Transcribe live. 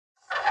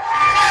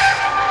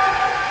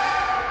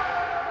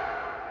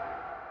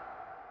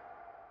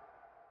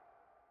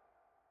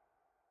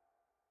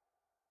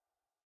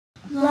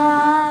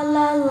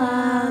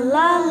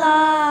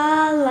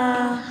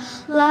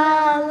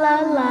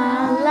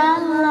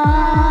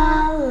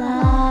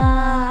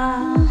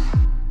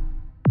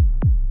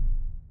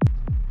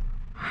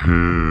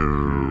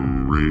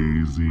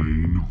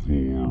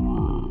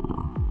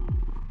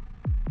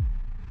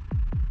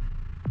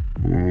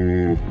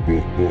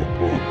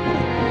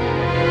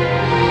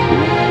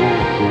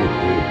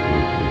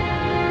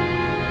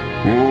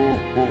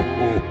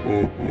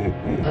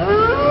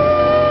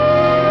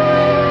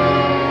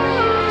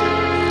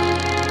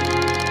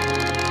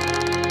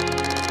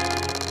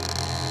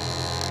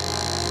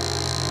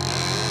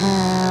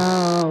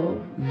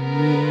Help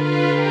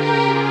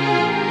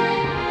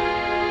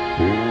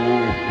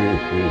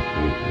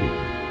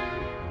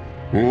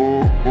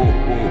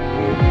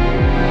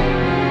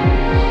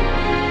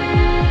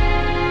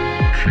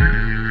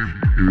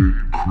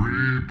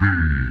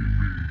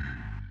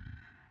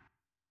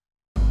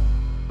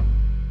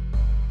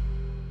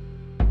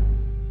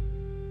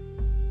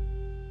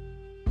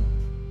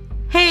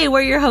Hey,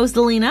 we're your hosts,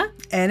 Alina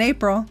and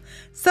April.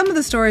 Some of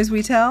the stories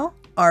we tell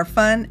are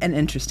fun and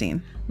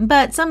interesting,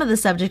 but some of the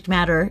subject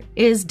matter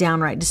is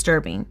downright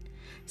disturbing.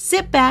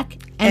 Sit back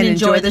and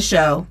enjoy the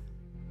show.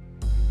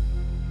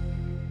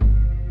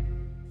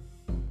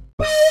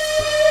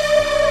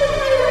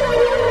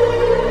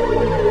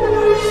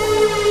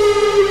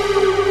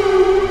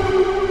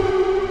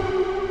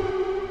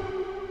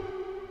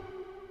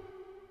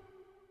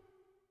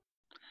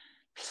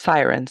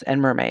 Sirens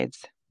and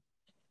mermaids.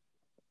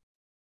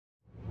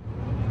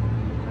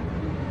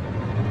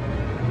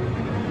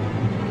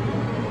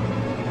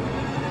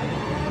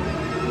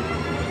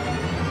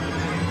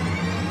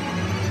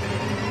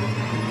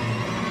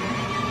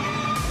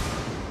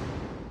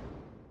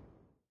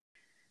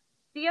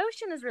 The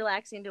ocean is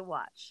relaxing to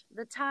watch,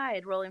 the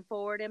tide rolling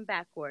forward and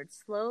backward,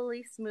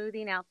 slowly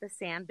smoothing out the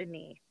sand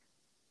beneath.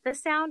 The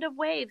sound of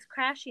waves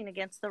crashing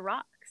against the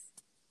rocks.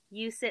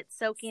 You sit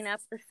soaking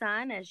up the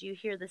sun as you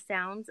hear the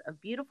sounds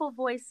of beautiful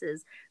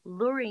voices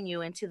luring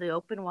you into the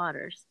open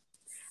waters.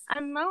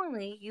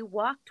 Unknowingly, you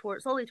walk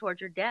slowly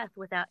towards your death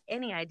without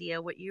any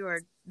idea that you're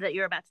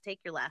about to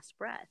take your last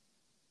breath.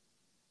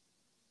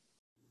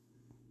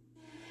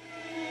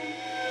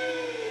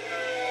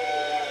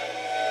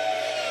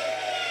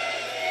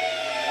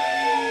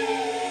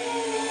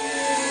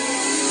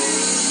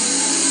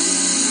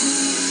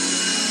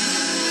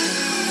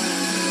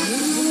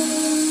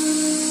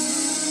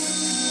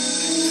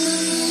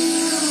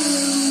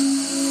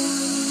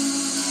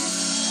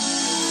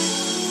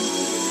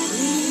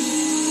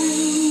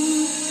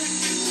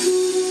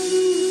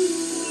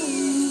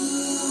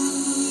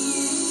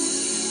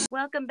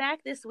 Welcome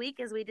back this week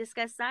as we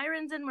discuss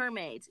sirens and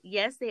mermaids.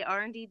 Yes, they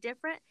are indeed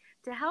different.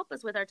 To help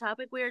us with our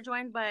topic, we are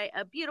joined by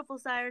a beautiful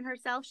siren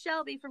herself,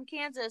 Shelby from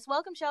Kansas.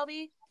 Welcome,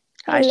 Shelby.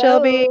 Hi,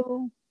 Shelby.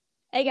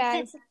 Hey,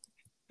 guys.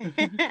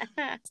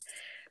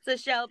 So,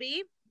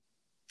 Shelby,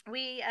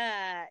 we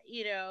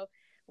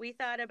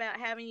thought about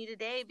having you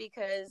today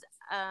because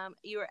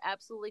you are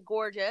absolutely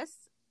gorgeous.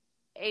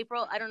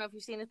 April, I don't know if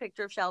you've seen a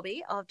picture of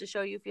Shelby. I'll have to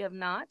show you if you have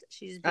not.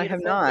 She's beautiful. I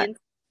have not.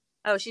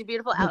 She's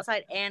beautiful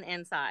outside and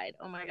inside.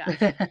 Oh my gosh.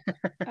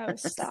 Oh,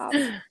 stop.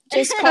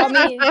 Just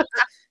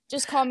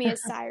call me a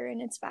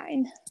siren. It's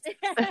fine.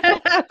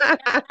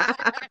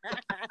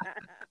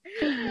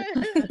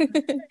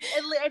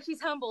 And she's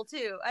humble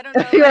too. I don't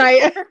know.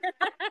 Right.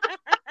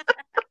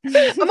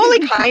 I'm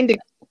only kind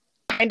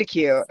of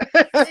cute.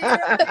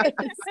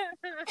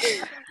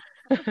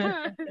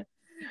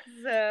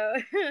 So,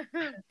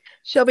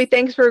 Shelby,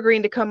 thanks for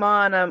agreeing to come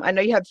on. I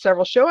know you had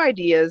several show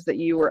ideas that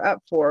you were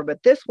up for,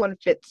 but this one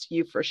fits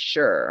you for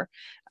sure.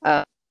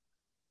 Or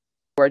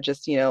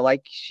just,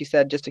 like she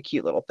said, just a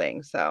cute little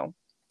thing. So,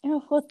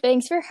 oh, well,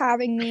 thanks for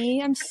having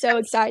me. I'm so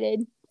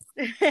excited.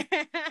 Shelby's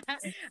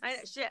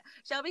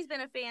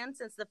been a fan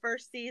since the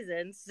first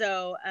season,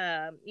 so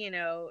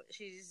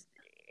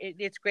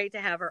it's great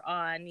to have her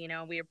on.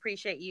 We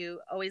appreciate you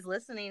always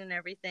listening and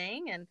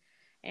everything,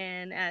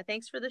 and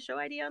thanks for the show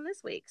idea on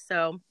this week.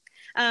 So,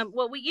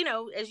 we,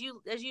 as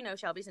you know,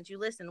 Shelby, since you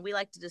listen, we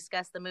like to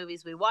discuss the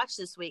movies we watched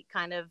this week,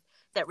 kind of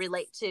that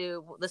relate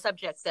to the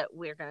subjects that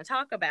we're going to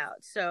talk about.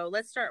 So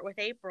let's start with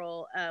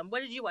April. What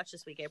did you watch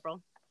this week,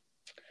 April?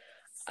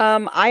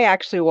 I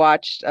actually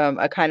watched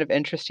a kind of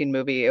interesting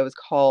movie. It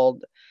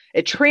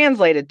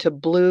translated to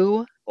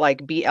Blue,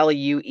 like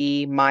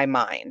BLUE, My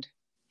Mind.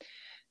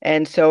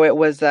 And so it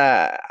was,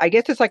 I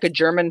guess it's like a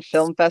German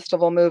film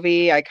festival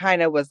movie. I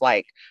kind of was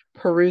like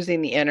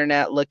perusing the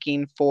internet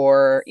looking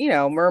for,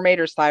 mermaid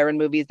or siren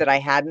movies that I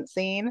hadn't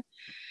seen,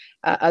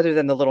 other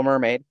than The Little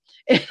Mermaid.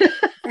 and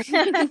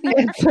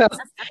so,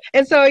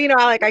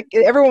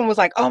 everyone was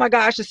like, oh my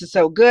gosh, this is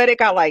so good. It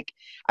got I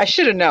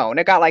should have known.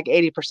 It got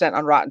 80%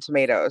 on Rotten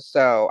Tomatoes.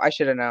 So I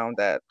should have known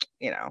that,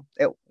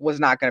 it was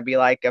not going to be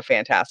like a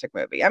fantastic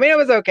movie. I mean, it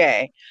was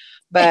okay,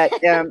 but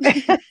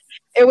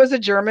it was a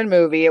German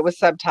movie. It was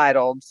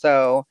subtitled.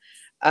 So,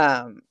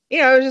 it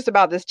was just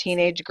about this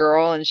teenage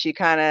girl, and she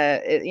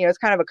it's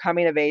kind of a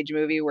coming of age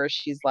movie where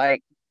she's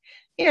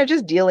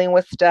just dealing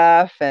with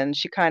stuff, and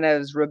she kind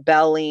of is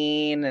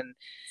rebelling,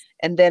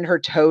 and then her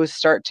toes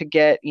start to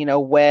get,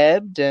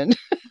 webbed, and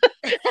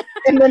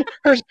and then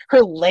her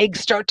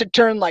legs start to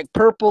turn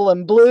purple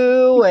and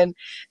blue. And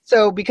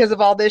so because of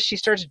all this, she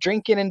starts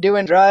drinking and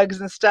doing drugs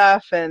and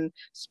stuff. And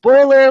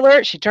spoiler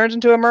alert, she turns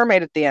into a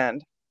mermaid at the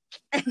end.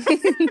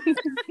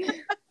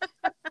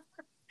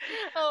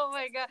 Oh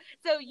my God.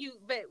 So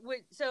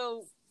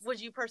would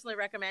you personally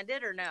recommend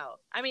it or no?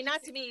 I mean,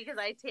 not to me because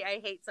I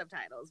hate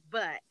subtitles,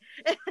 but.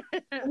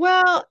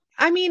 Well,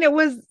 I mean, it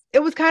was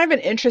kind of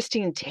an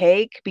interesting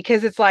take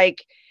because it's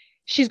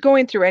she's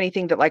going through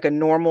anything that a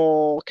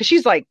normal, because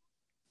she's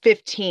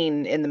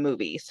 15 in the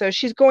movie. So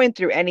she's going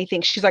through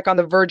anything. She's like on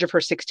the verge of her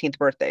 16th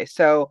birthday.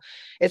 So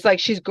it's like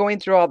she's going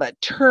through all that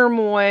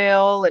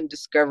turmoil and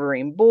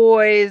discovering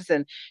boys,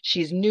 and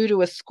she's new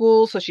to a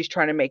school, so she's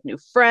trying to make new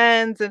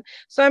friends. And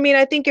so I mean,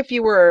 I think if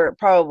you were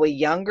probably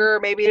younger,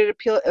 maybe it'd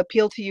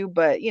appeal to you,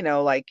 but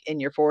like in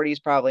your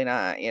 40s, probably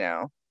not,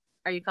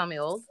 Are you calling me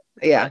old?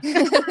 Yeah.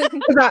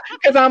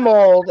 Because I'm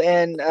old,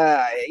 and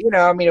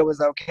I mean, it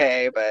was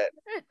okay, but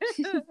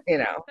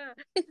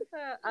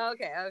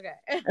Okay.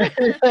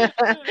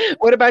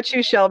 What about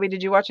you, Shelby?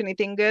 Did you watch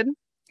anything good?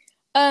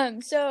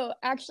 So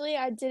actually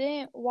I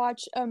didn't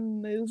watch a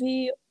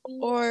movie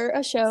or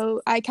a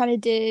show. I kind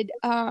of did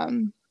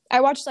I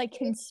watched like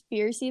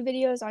conspiracy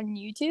videos on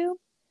YouTube.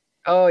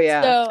 Oh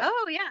yeah. So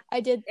Oh yeah.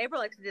 I did. April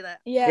likes to do that.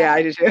 Yeah,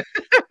 I do too.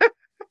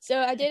 So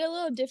I did a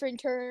little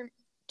different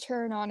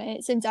turn on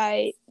it since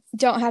I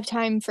don't have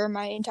time for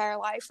my entire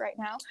life right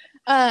now.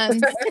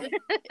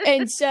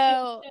 And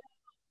so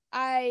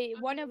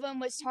one of them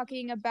was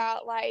talking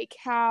about like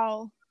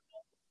how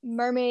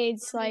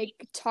mermaids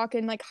like talk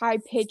in like high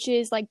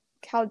pitches, like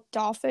how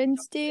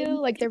dolphins do,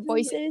 like their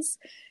voices.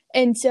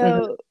 And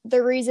so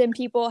the reason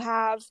people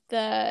have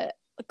the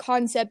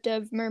concept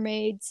of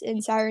mermaids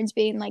and sirens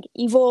being like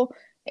evil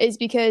is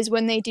because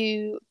when they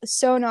do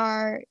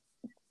sonar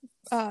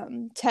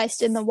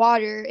test in the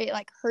water, it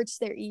like hurts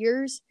their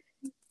ears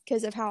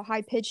because of how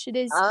high pitched it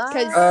is.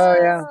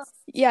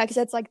 Because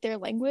that's like their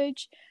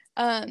language.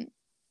 And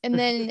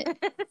then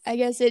I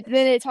guess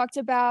it talked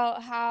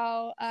about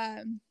how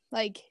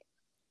like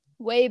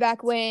way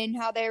back when,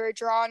 how they were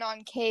drawn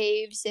on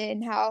caves,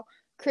 and how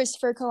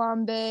Christopher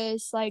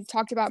Columbus like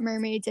talked about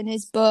mermaids in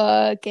his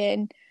book.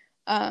 And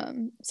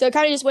so it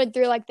kind of just went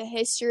through like the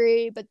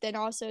history, but then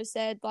also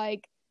said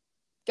like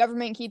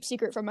government keeps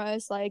secret from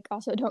us, like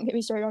also don't get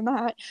me started on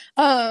that.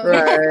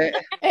 Right.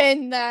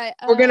 And that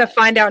we're gonna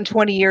find out in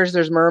 20 years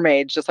there's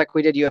mermaids, just like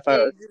we did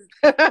UFOs.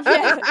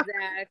 Yeah,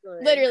 exactly.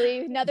 Literally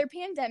another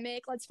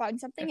pandemic, let's find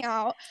something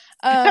out.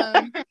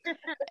 And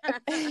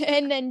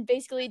then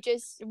basically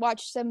just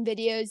watch some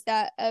videos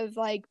of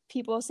like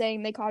people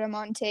saying they caught them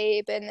on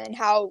tape, and then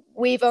how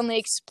we've only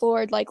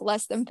explored like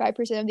less than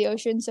 5% of the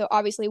ocean, so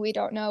obviously we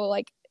don't know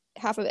like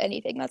half of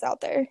anything that's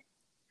out there.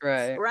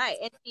 Right.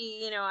 And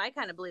I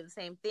kind of believe the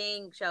same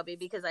thing, Shelby,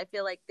 because I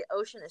feel like the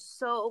ocean is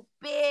so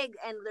big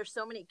and there's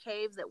so many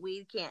caves that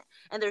we can't,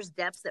 and there's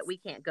depths that we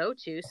can't go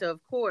to. So of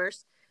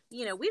course,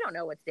 we don't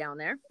know what's down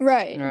there.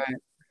 Right.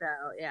 So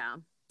yeah.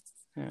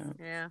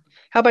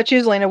 How about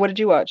you, Zelena? What did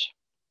you watch?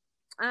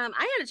 I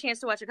had a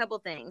chance to watch a couple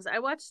things. I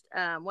watched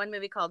one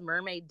movie called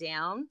Mermaid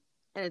Down,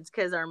 and it's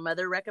because our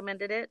mother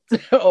recommended it.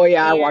 Oh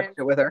yeah, I watched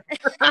it with her.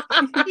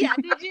 Yeah,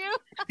 did you?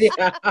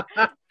 Yeah.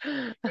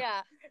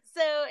 Yeah.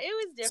 So it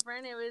was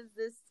different. It was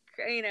this,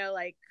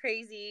 like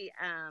crazy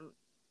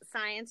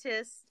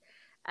scientist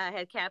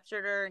had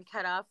captured her and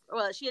cut off.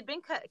 Well, she had been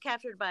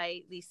captured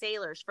by the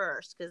sailors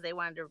first because they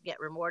wanted to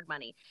get reward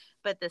money,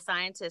 but the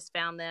scientists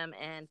found them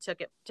and took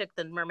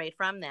the mermaid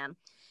from them,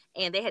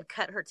 and they had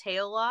cut her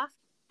tail off,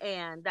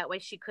 and that way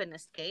she couldn't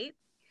escape.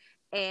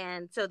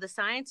 And so the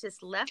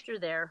scientist left her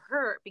there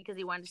hurt because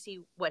he wanted to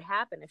see what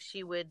happened if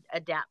she would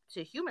adapt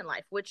to human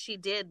life, which she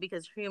did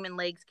because human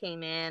legs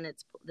came in,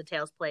 it's the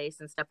tail's place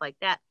and stuff like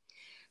that.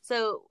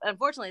 So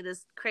unfortunately,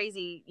 this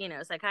crazy,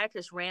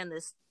 psychiatrist ran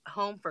this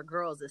home for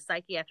girls, this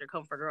psychiatric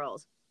home for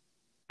girls.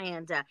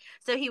 And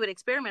so he would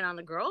experiment on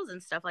the girls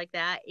and stuff like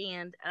that.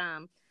 And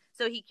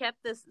so he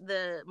kept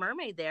the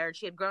mermaid there.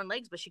 She had grown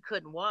legs, but she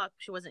couldn't walk.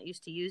 She wasn't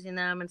used to using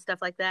them and stuff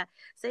like that.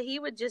 So he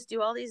would just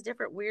do all these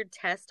different weird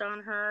tests on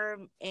her.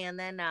 And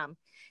then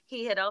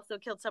he had also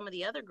killed some of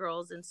the other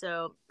girls. And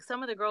so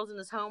some of the girls in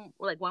this home,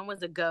 like one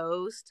was a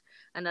ghost.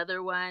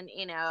 Another one,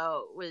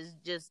 was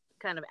just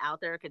kind of out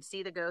there, could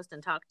see the ghost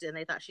and talk to, and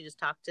they thought she just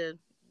talked to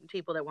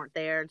people that weren't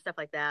there and stuff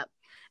like that.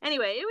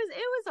 Anyway, it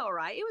was all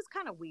right. It was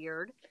kind of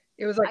weird.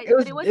 It was like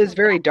it was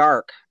very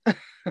dark.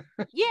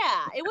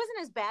 Yeah, it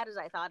wasn't as bad as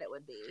I thought it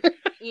would be.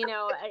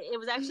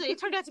 It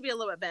turned out to be a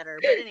little bit better.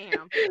 But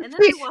anyhow, and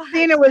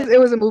then it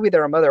was a movie that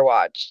our mother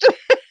watched.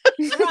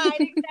 Right,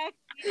 exactly.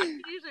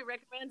 She usually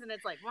recommends, and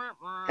it's like,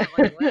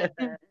 like what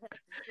the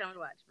don't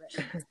watch.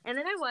 But and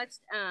then I watched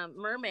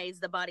Mermaids: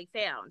 The Body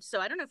Found. So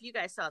I don't know if you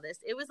guys saw this.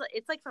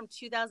 It's like from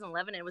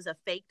 2011. It was a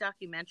fake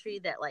documentary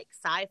that like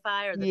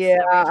Sci-Fi or the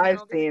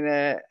I've seen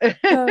it.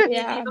 Oh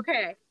yeah.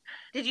 Okay.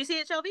 Did you see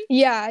it, Shelby?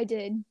 Yeah, I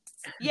did.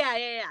 Yeah.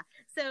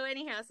 So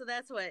anyhow, so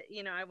that's what,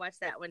 I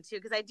watched that one too,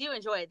 because I do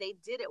enjoy it. They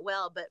did it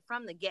well, but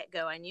from the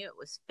get-go, I knew it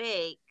was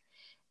fake,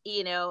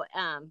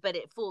 but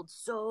it fooled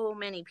so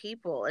many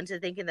people into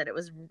thinking that it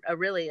was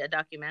really a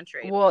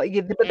documentary. Well,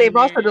 but they've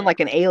also done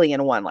like an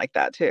alien one like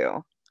that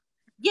too.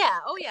 Yeah.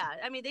 Oh yeah.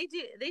 I mean, they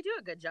do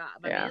a good job.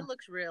 I mean, it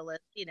looks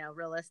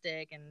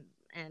realistic,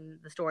 and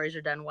the stories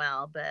are done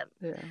well,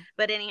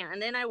 but anyhow, and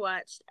then I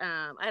watched,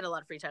 I had a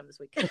lot of free time this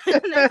week. And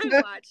then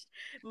I watched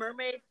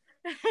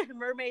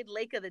Mermaid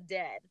Lake of the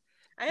Dead.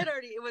 I had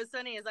already. It was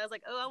funny as I was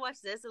like, "Oh, I'll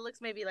watch this. It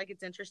looks maybe like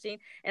it's interesting,"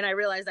 and I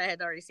realized I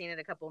had already seen it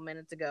a couple of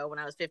minutes ago when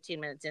I was 15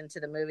 minutes into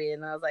the movie,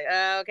 and I was like,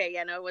 "Oh, okay,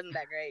 yeah, no, it wasn't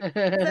that great."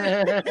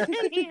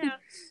 So,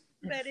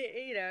 but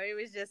it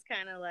was just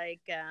kind of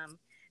like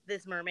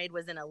this mermaid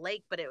was in a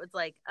lake, but it was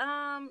like,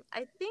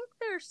 I think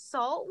they're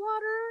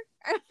saltwater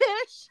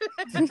fish.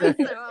 So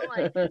I'm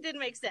like, it didn't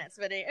make sense,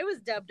 but it was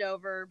dubbed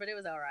over, but it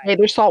was all right. Hey,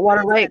 there's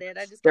saltwater lakes.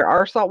 There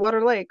are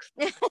saltwater lakes.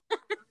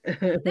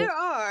 There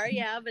are,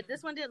 yeah, but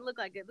this one didn't look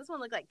like it. This one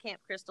looked like Camp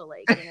Crystal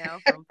Lake,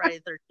 from Friday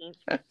the 13th.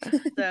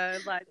 So I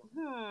was like,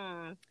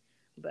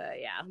 But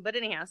yeah, but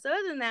anyhow, so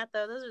other than that,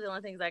 though, those are the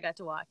only things I got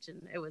to watch,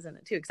 and it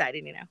wasn't too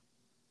exciting,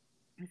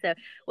 So,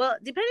 well,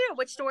 depending on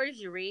which stories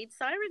you read,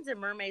 sirens and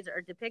mermaids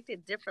are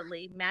depicted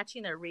differently,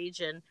 matching their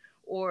region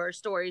or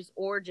story's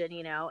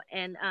origin,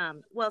 And,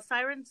 while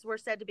sirens were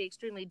said to be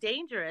extremely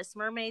dangerous,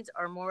 mermaids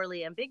are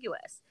morally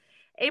ambiguous.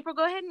 April,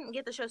 go ahead and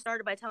get the show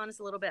started by telling us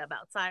a little bit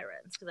about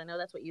sirens, because I know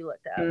that's what you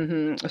looked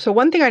up. So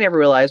one thing I never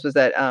realized was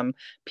that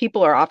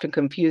people are often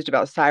confused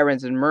about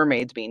sirens and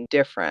mermaids being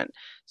different.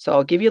 So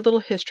I'll give you a little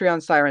history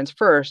on sirens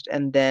first,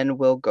 and then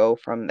we'll go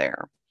from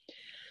there.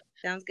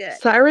 Sounds good.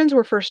 Sirens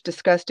were first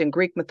discussed in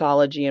Greek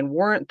mythology and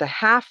weren't the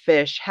half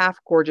fish, half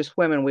gorgeous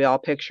women we all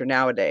picture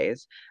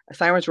nowadays.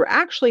 Sirens were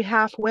actually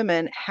half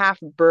women, half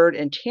bird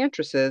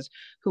enchantresses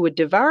who would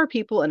devour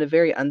people in a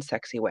very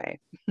unsexy way.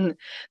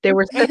 They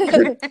were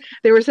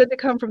said to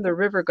come from the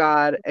river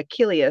god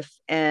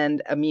Achilles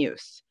and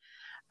Amuse.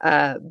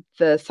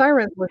 The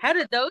sirens were... How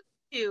did those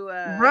two?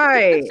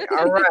 Right.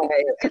 All right.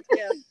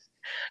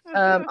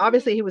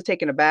 Obviously he was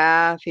taking a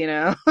bath,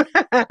 and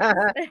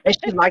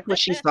she liked what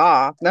she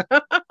saw.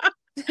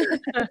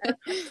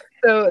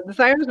 So the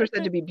sirens were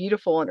said to be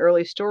beautiful in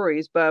early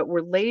stories, but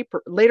were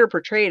later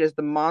portrayed as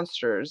the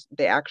monsters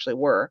they actually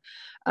were.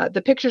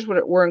 The pictures would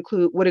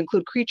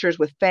include creatures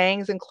with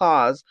fangs and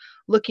claws,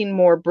 looking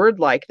more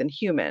bird-like than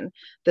human.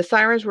 The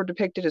sirens were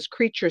depicted as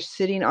creatures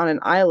sitting on an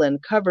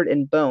island covered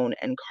in bone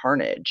and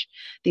carnage.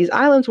 These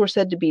islands were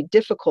said to be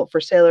difficult for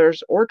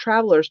sailors or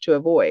travelers to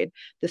avoid.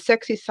 The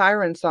sexy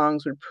siren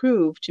songs would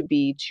prove to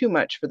be too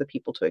much for the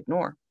people to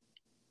ignore.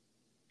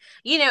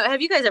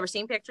 Have you guys ever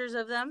seen pictures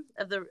of them,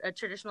 of the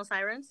traditional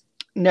sirens?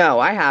 No,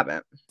 I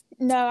haven't.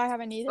 No, I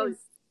haven't either. Oh,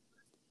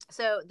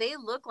 so they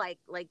look like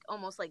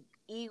almost like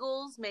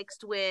eagles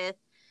mixed with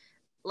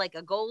like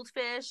a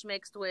goldfish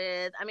mixed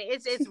with,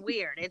 it's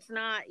weird. It's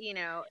not,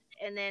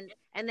 and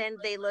then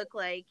they look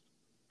like,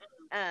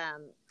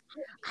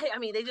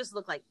 they just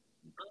look like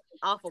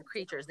awful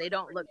creatures. They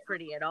don't look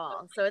pretty at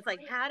all. So it's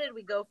like, how did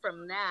we go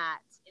from that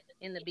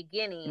in the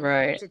beginning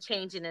to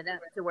changing it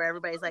up to where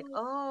everybody's like,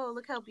 oh,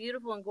 look how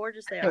beautiful and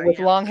gorgeous they are with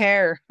long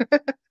hair?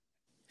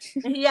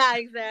 Yeah,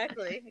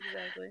 exactly.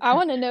 I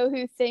want to know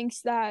who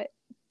thinks that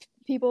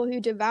people who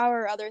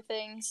devour other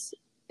things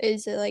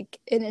is like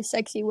in a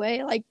sexy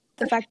way, like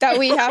the fact that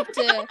we have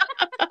to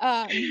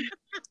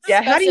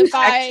yeah, how do you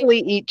actually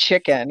eat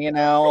chicken,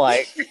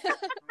 like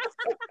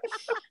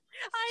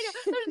I know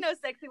there's no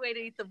sexy way to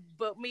eat the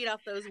meat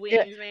off those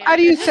wings, man. How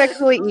do you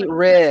sexually eat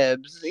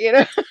ribs?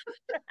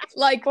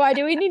 Like, why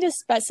do we need to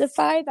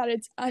specify that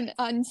it's an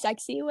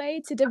unsexy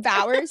way to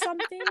devour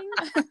something?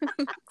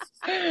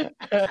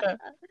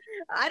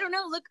 I don't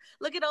know.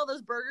 Look at all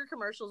those burger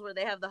commercials where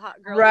they have the hot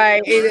girl.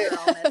 Right.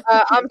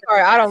 I'm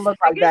sorry, I don't look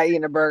like that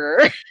eating a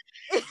burger.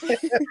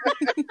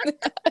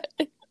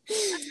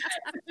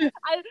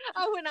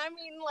 When I'm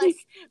eating like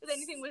with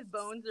anything with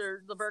bones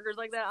or the burgers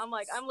like that, I'm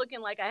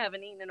looking like I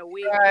haven't eaten in a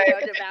week,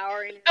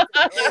 devouring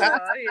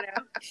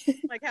it,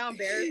 like how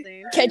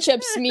embarrassing.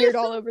 Ketchup smeared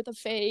all over the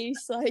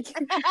face, like.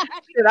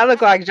 Dude, I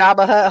look like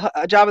Jabba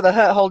the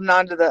Hutt holding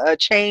on to the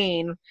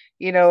chain,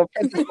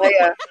 Princess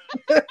Leia.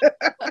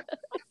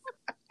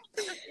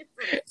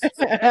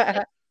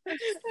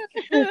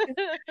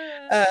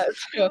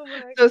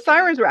 So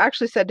sirens were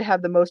actually said to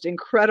have the most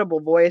incredible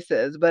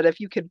voices, but if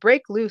you could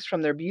break loose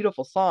from their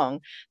beautiful song,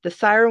 the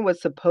siren would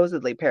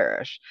supposedly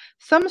perish.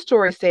 Some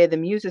stories say the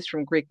muses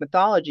from Greek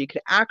mythology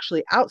could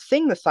actually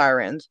outsing the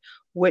sirens,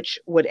 which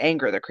would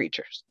anger the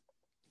creatures.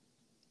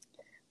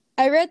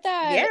 I read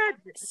that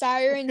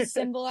sirens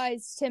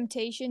symbolize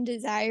temptation,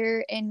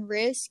 desire, and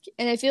risk,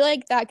 and I feel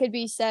like that could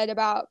be said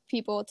about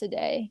people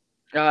today.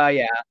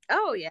 Yeah.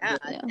 Oh yeah,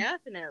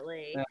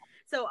 definitely. Yeah.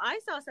 So I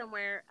saw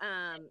somewhere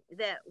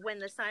that when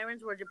the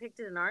sirens were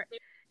depicted in art,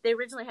 they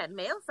originally had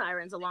male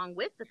sirens along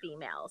with the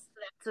females.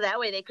 So that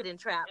way they could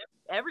entrap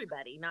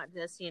everybody, not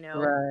just,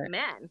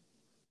 men.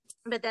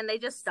 But then they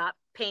just stopped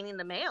painting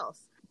the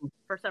males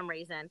for some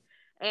reason.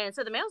 And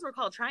so the males were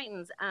called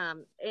tritons.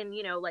 And,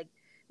 like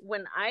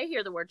when I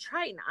hear the word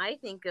triton, I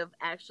think of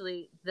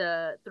actually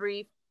the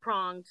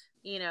three-pronged,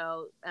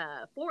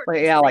 fort.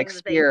 Yeah, like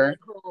spear.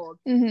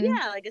 Mm-hmm.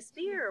 Yeah, like a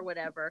spear or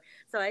whatever.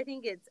 So I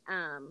think it's,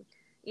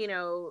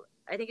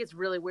 I think it's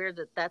really weird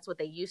that that's what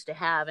they used to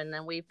have, and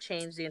then we've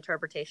changed the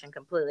interpretation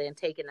completely and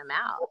taken them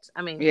out.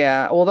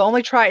 Yeah. Well, the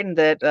only Triton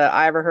that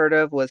I ever heard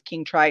of was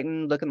King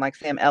Triton, looking like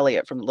Sam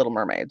Elliott from The Little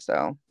Mermaid.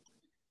 So.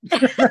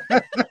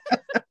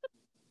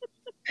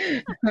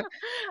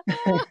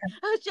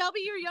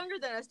 Shelby, you're younger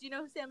than us. Do you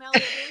know who Sam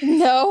Elliott is?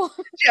 No.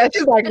 Yeah,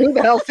 she's like, who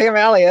the hell's Sam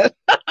Elliott?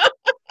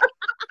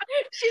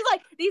 She's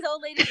like, these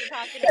old ladies are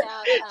talking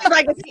about. She's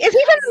like, is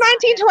he from the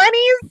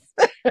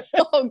 1920s?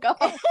 Oh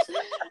gosh.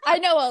 I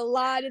know a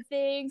lot of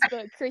things,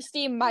 but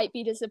Christine might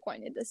be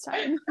disappointed this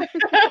time. So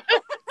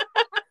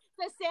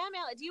Sam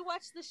Elliott, do you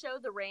watch the show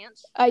The Ranch?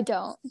 I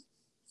don't.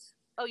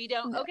 Oh, you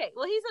don't? No. Okay.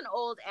 Well, he's an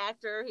old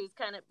actor who's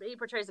he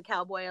portrays a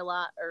cowboy a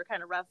lot, or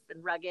kind of rough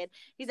and rugged.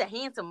 He's a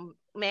handsome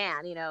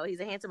man, he's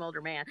a handsome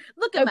older man.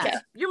 Look him Okay.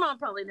 up. Your mom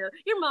probably knows.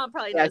 Your mom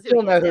probably Yeah, knows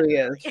she'll know who he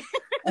is.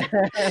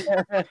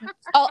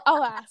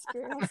 I'll ask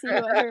her. I'll see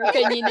what her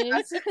opinion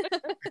is.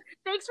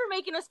 Thanks for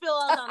making us feel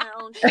all on our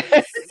own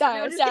shoes.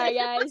 Sorry,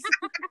 guys.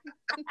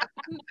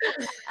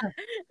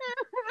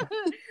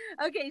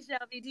 Okay,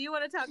 Shelby, do you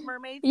want to talk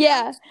mermaids?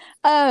 Yeah.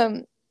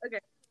 Okay.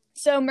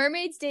 So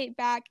mermaids date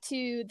back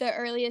to the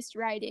earliest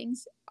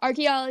writings.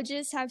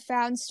 Archaeologists have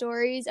found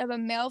stories of a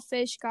male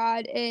fish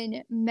god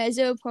in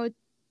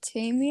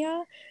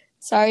Mesopotamia.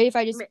 Sorry if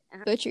I just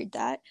butchered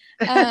that.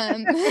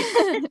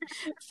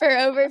 For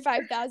over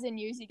 5,000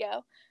 years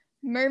ago.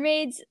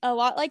 Mermaids, a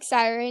lot like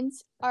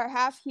sirens, are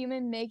half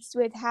human mixed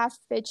with half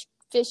fish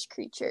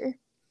creature.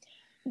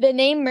 The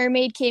name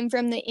mermaid came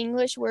from the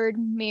English word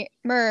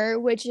mer,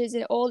 which is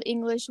an Old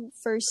English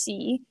for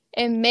sea,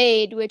 and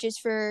maid, which is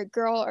for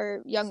girl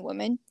or young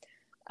woman.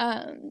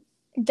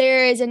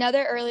 There is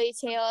another early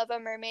tale of a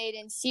mermaid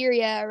in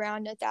Syria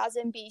around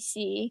 1000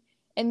 BC,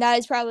 and that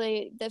is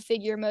probably the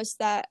figure most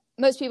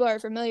people are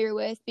familiar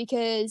with,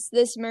 because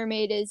this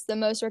mermaid is the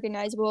most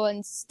recognizable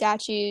in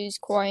statues,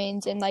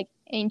 coins, and like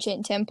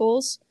ancient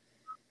temples.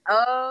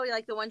 Oh,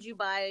 like the ones you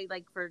buy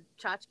like for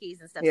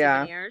tchotchkes and stuff,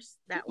 Yeah. souvenirs?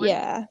 That one?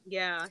 Yeah.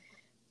 Yeah.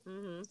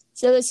 Mm-hmm.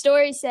 So the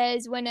story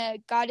says when a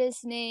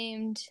goddess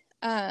named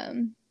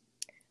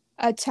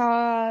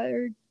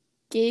Atargatis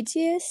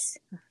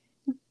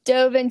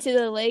dove into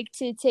the lake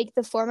to take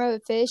the form of a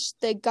fish,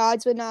 the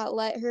gods would not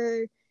let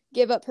her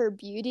give up her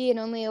beauty and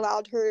only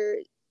allowed her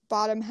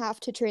bottom half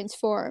to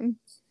transform.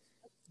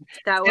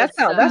 That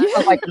Sounds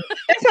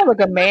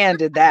like a man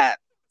did that.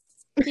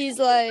 He's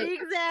like,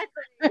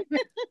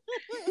 Exactly.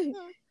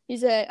 he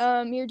said,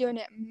 you're doing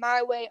it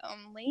my way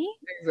only.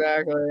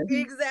 Exactly.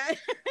 Exactly.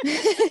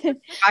 If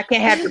I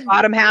can't have your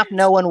bottom half,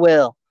 no one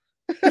will.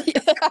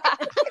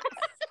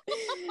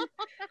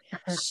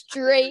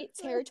 Straight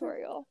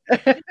territorial.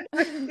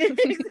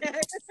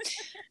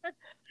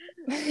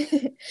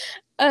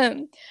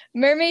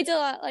 Mermaids, a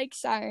lot like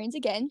sirens,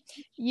 again,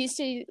 used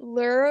to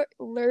lure.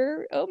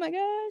 Oh my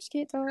gosh,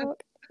 can't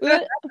talk.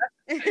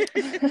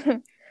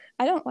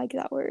 I don't like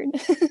that word.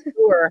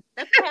 Sure.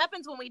 That's what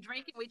happens when we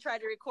drink and we try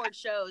to record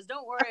shows.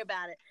 Don't worry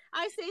about it.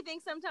 I say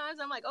things sometimes.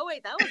 I'm like, oh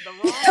wait, that was the wrong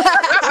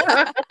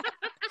one.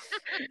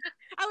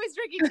 I was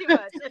drinking too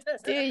much.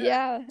 Dude,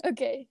 yeah.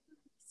 Okay.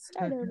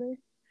 Start over.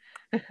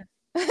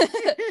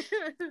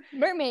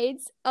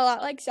 Mermaids, a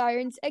lot like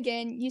sirens,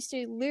 again, used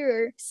to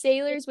lure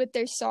sailors with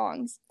their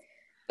songs.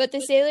 But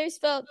the sailors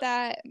felt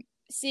that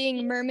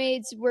seeing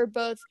mermaids were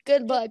both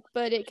good luck,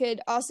 but it could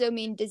also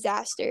mean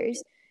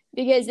disasters,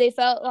 because they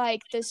felt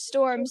like the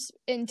storms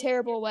and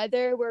terrible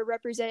weather were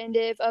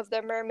representative of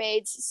the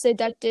mermaids'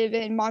 seductive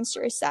and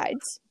monstrous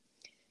sides.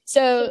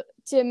 So,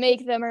 to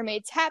make the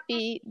mermaids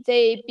happy,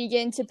 they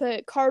began to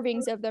put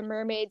carvings of the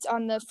mermaids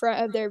on the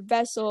front of their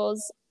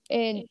vessels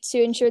and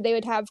to ensure they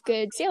would have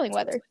good sailing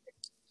weather.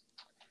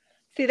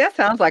 See, that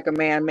sounds like a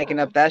man making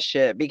up that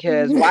shit,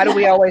 because why do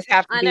we always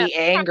have to be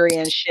angry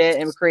and shit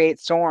and create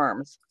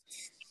storms?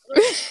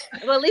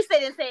 Well, at least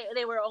they didn't say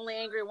they were only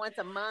angry once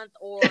a month,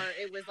 or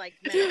it was like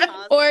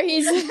menopause. Or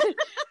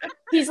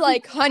he's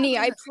like, honey,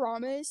 I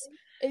promise.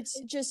 It's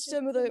just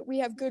we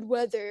have good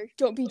weather.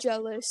 Don't be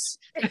jealous.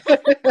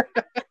 Exactly.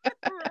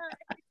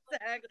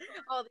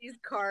 All these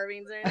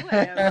carvings and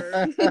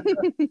whatever.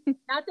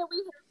 Not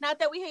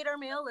that we hate our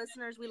male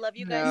listeners. We love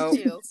you guys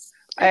too.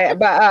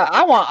 But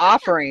I want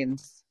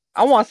offerings.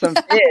 I want some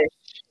fish.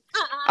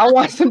 I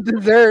want some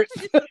desserts.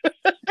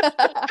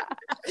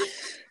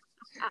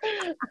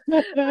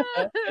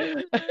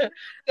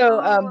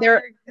 So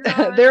there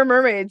are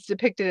mermaids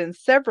depicted in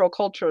several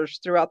cultures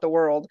throughout the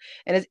world,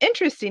 and it's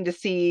interesting to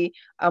see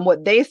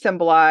what they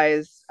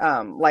symbolize,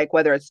 like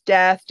whether it's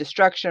death,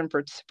 destruction,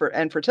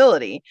 and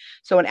fertility.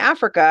 So in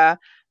Africa,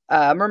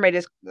 a mermaid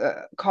is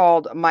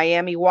called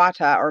Miami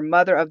Wata, or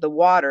Mother of the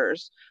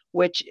Waters,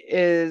 which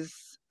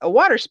is a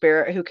water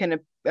spirit who can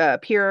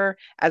appear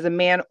as a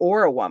man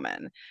or a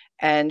woman.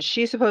 And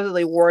she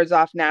supposedly wards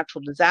off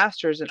natural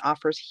disasters and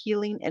offers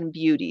healing and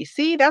beauty.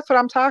 See, that's what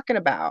I'm talking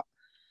about.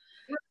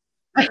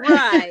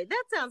 Right.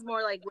 That sounds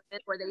more like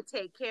women, where they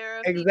take care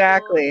of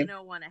exactly.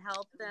 people, want to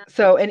help them.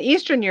 So in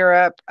Eastern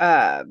Europe,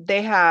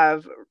 they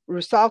have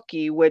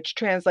Rusalki, which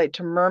translate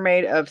to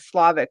mermaid of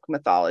Slavic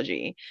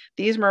mythology.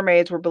 These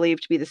mermaids were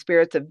believed to be the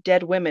spirits of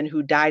dead women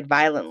who died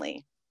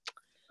violently.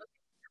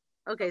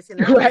 Okay, so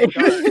now right.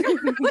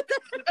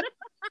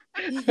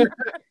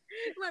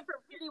 Went from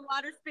pretty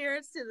water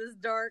spirits to this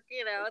dark,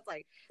 it's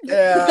like.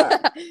 Yeah.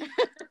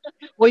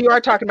 Well, you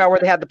are talking about where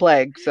they had the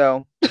plague,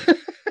 so.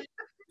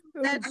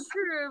 That's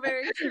true.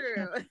 Very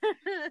true.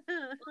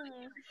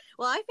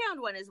 Well, I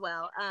found one as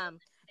well.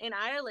 In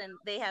Ireland,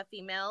 they have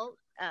female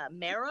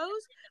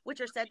merrows, which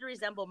are said to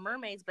resemble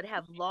mermaids but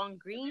have long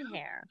green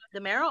hair.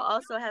 The merrow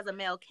also has a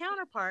male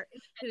counterpart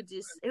who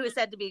is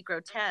said to be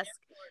grotesque.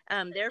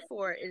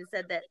 Therefore, it is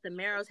said that the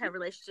merrows have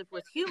relationships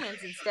with humans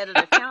instead of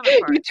their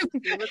counterparts.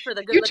 You look for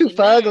the You're too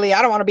good-looking fugly. man.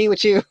 I don't want to be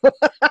with you.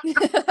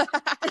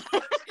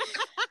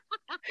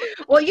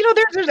 Well,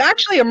 there's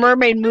actually a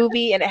mermaid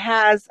movie, and it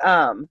has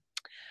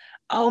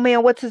oh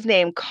man, what's his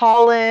name?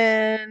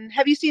 Colin.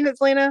 Have you seen it,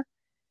 Selena?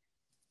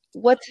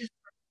 What's his?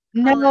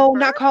 Colin No,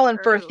 not Firth Colin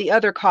or Firth. who? The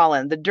other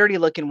Colin, the dirty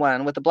looking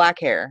one with the black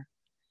hair.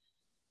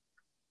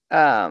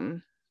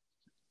 Um,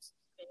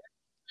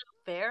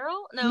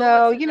 Farrell? No,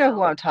 no, what's it? you know who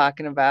No. I'm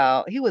talking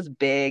about. He was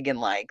big in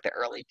like the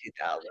early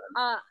 2000s.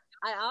 I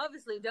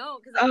obviously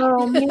don't because I Oh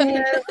can't think of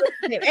man, it. what's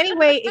his name?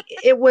 Anyway,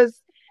 it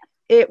was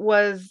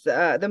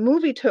the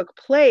movie took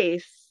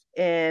place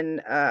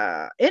in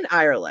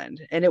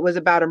Ireland, and it was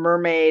about a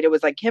mermaid. It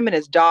was like him and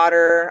his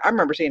daughter. I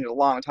remember seeing it a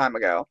long time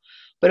ago,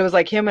 but it was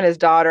like him and his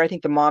daughter. I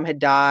think the mom had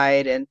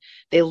died, and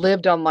they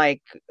lived on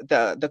like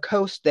the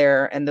coast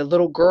there, and the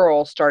little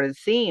girl started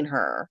seeing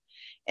her,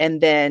 and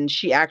then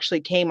she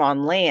actually came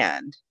on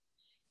land,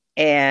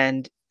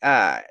 and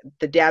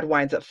the dad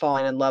winds up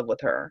falling in love with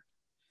her.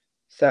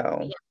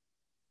 So,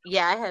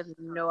 Yeah, I have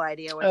no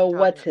idea what oh, you're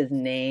what's talking his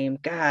name?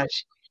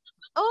 Gosh.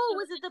 Oh,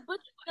 was it the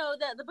butcher? No,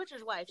 the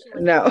butcher's wife. She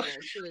wasn't No.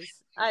 butcher. She was.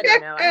 I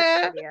don't know. I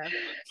have no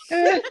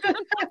idea.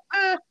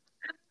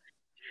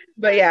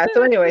 But yeah,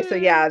 so anyway, so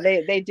yeah,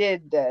 they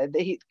did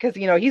because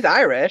he's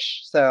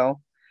Irish, so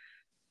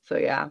yeah.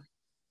 Yeah, I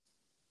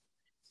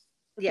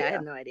Yeah.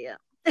 have no idea.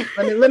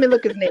 Let me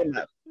look his name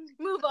up.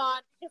 Move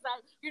on, because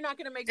you're not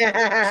gonna make me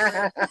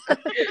remember.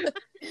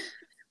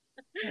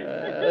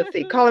 Let's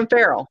see, Colin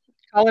Farrell.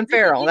 Colin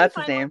Farrell, You that's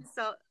can his find name. one,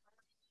 so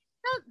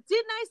no,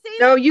 didn't I say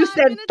No, that you 5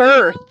 said minutes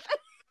Firth. ago?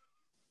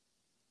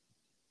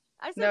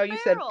 I said No, you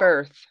said Farrell.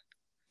 Firth.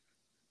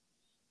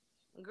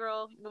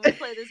 Girl, when we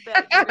play this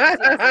back, you're gonna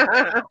see I said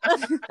Farrell.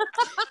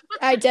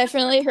 I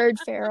definitely heard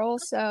Farrell,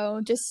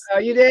 so just Oh,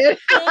 you did?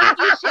 Thank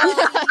you,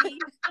 Shelby.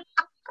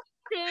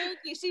 Thank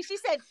you. She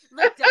said,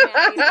 look,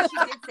 dumbass, but she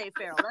did say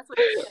Farrell. That's what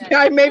she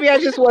said. Maybe I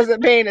just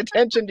wasn't paying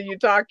attention to you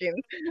talking.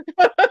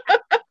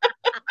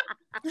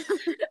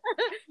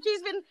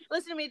 She's been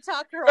listening to me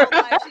talk her whole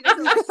life. She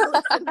doesn't like to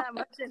listen that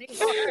much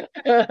anymore.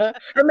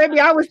 Or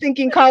maybe I was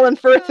thinking Colin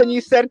Firth and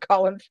you said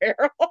Colin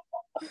Farrell.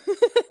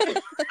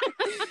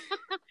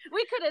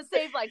 We could have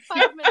saved like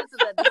 5 minutes of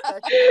that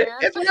discussion, man.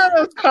 It's one of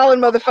those Colin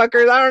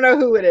motherfuckers. I don't know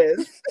who it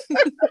is.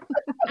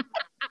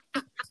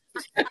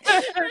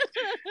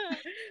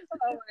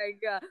 Oh my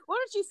god. Why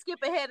don't you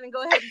skip ahead and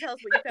go ahead and tell us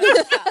what you found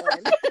in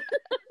Scotland?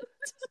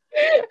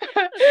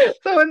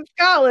 So in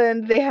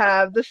Scotland, they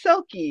have the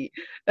Selkie.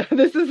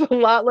 This is a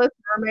lot less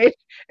mermaid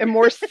and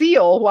more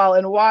seal while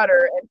in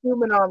water and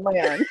human on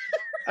land.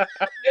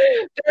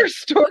 There are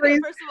stories. Okay,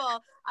 first of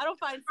all, I don't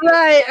find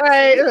Right.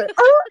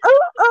 Oh.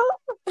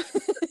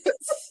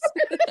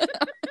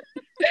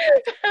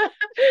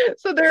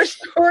 So there are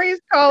stories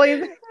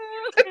calling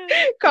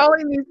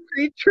these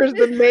creatures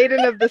the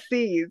maiden of the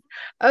seas.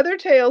 Other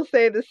tales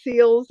say the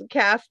seals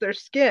cast their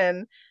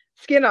skin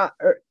off,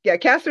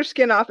 cast their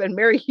skin off and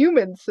marry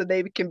humans so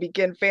they can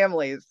begin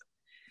families.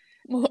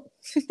 Isn't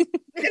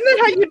that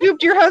how you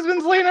duped your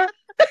husbands, Lena?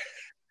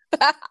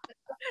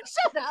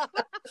 Shut up.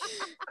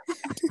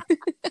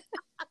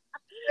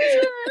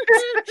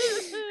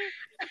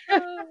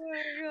 Oh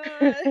my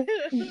god.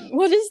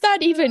 what does that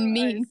even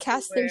mean? I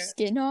Cast their swear.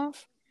 skin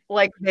off?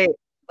 Like they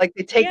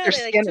take their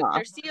they skin took off.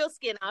 their seal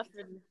skin off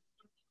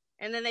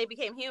and then they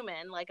became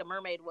human like a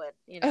mermaid would,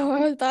 Oh,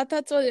 I thought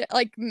that's what it,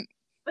 like.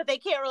 But they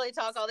can't really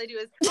talk. All they do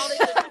is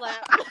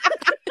clap.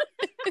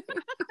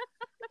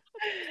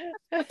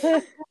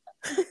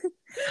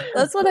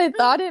 That's what I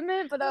thought it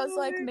meant, but I was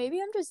like, maybe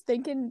I'm just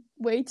thinking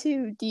way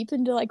too deep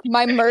into like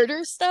my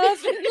murder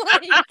stuff. And,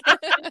 like...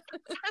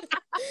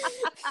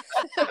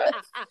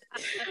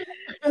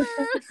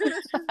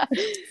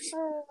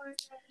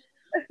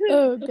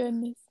 oh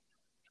goodness.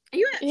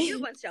 You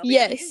have one, Shelby.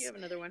 Yes. You have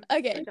another one.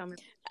 Okay.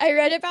 I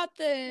read about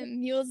the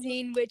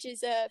Mulesine, which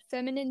is a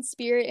feminine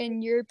spirit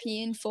in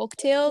European folk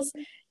tales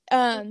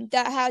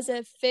that has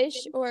a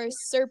fish or a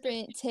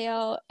serpent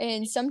tail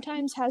and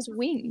sometimes has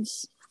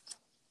wings.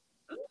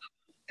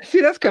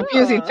 See, that's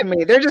confusing to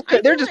me. They're just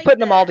like putting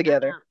them all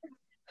together.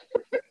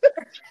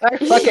 Like,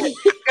 fuck it.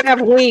 It's gonna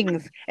have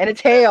wings and a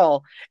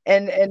tail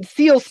and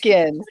seal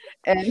skin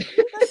and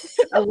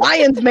a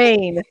lion's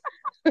mane.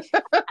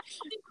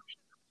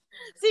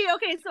 See,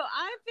 okay, so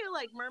I feel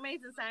like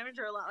mermaids and sirens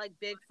are a lot like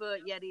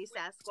Bigfoot, Yeti,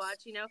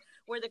 Sasquatch,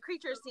 where the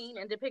creature is seen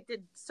and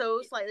depicted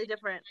so slightly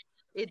different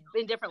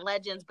in different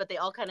legends, but they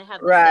all kind of have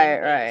the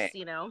same base,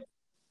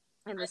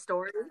 in the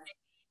story.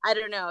 I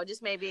don't know,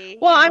 just maybe.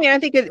 Well, I mean, I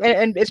think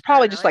it's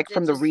probably just like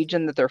from the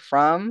region that they're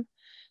from.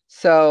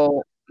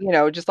 So,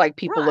 just like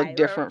people look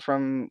different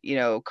from,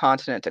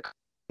 continent to continent.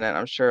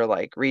 I'm sure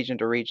like region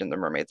to region, the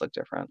mermaids look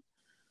different.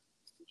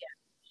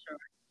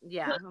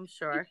 Yeah, I'm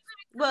sure.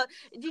 Well,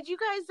 did you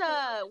guys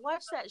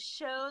watch that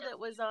show that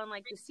was on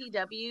like the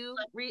CW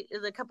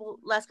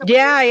last couple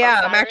Yeah, years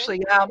called yeah.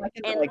 Siren? I'm like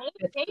in the And like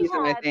fifth they season,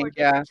 I had where think.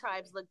 Yeah. different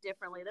tribes look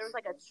differently. There was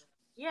like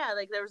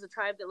like there was a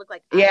tribe that looked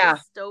like Yeah.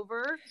 iced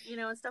over,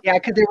 and stuff. Yeah,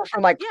 like because that. they were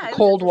from like Yeah, it was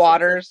cold interesting.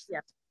 waters.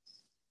 Yeah.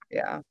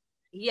 Yeah.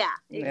 Yeah,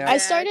 Yeah. I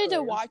started to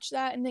exactly. watch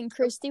that, and then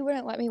Christy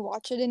wouldn't let me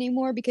watch it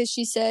anymore because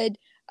she said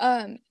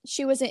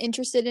she wasn't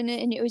interested in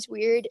it and it was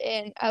weird,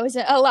 and I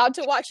wasn't allowed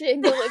to watch it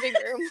in the living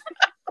room.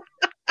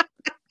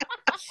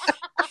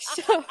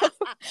 So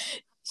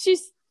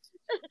she's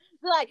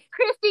like,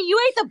 Christy, you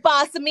ain't the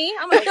boss of me.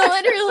 I'm like,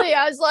 literally,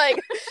 I was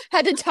like,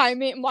 had to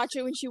time it and watch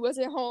it when she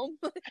wasn't home.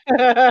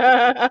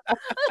 I'm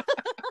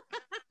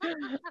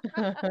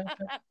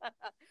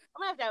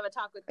gonna have a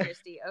talk with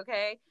Christy,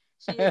 okay?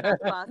 She is not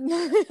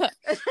the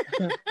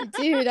boss.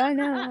 Dude, I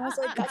know. I was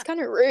like, that's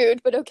kind of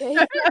rude, but okay.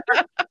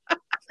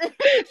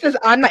 Says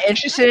I'm not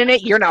interested in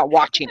it. You're not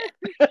watching it.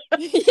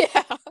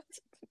 Yeah.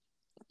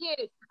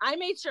 Dude, I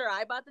made sure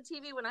I bought the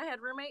TV when I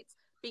had roommates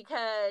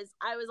because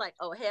I was like,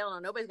 oh hell no,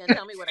 nobody's gonna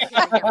tell me what I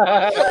can and can't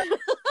watch.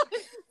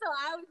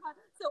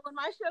 So when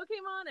my show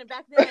came on, and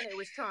back then it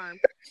was Charmed,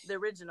 the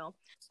original,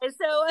 and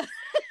so it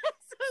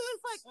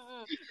was like,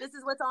 this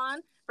is what's on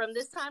from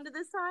this time to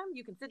this time.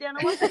 You can sit down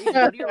and watch it. You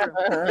can go to your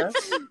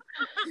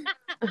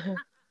room.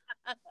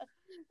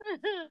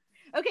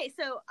 Okay,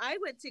 so I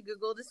went to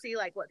Google to see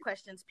like what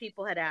questions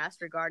people had asked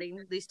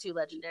regarding these two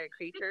legendary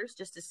creatures,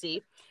 just to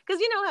see,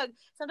 because you know how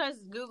sometimes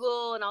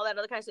Google and all that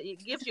other kind of stuff, it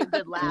gives you a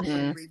good laugh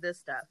when you read this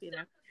stuff, But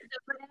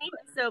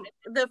anyway, so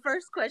the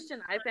first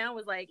question I found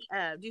was like,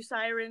 do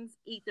sirens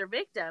eat their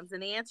victims?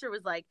 And the answer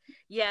was like,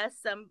 yes,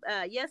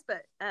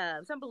 but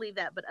some believe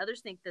that, but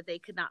others think that they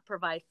could not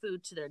provide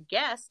food to their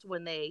guests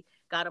when they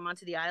got them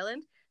onto the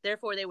island.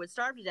 Therefore, they would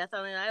starve to death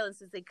on the island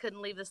since they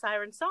couldn't leave the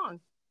siren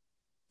song.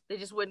 They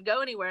just wouldn't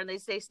go anywhere, and they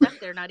stay stuck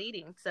there not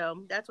eating.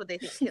 So that's what they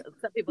think.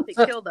 Some people think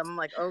killed them. I'm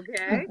like,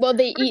 okay. Well,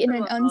 they eat in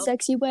an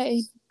unsexy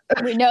way.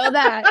 We know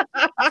that.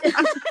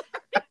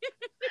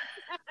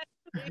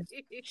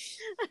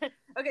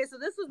 Okay, so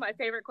this was my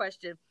favorite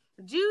question.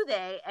 Do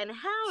they and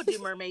how do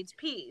mermaids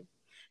pee?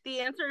 The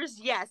answer is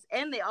yes,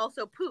 and they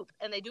also poop,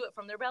 and they do it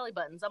from their belly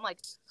buttons. I'm like,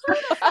 who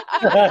the fuck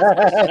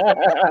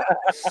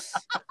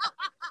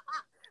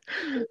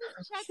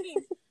checking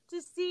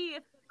to see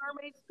if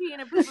mermaids pee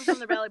and pooping from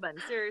their belly button?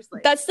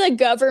 Seriously. That's the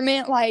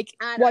government, like,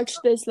 watch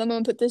this. I'm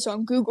going to put this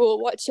on Google.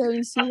 Watch so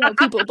you see how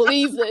people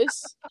believe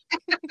this.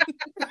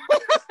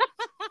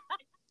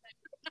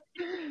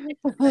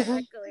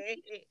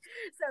 Exactly.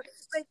 So,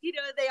 but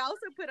they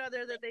also put on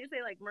there that they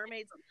say like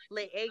mermaids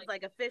lay eggs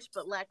like a fish,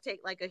 but lactate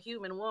like a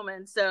human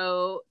woman.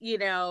 So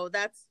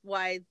that's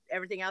why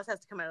everything else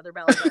has to come out of their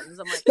belly buttons.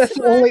 I'm like, that's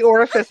the only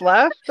orifice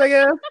left, I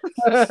guess.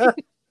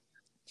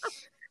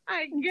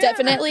 I guess.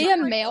 Definitely a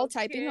male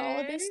typing all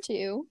of this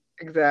too.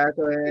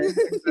 Exactly.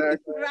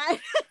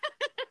 Right.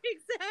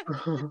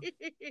 Exactly.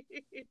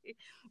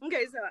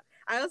 Okay, so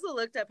I also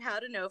looked up how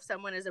to know if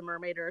someone is a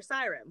mermaid or a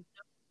siren.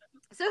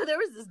 So there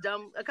was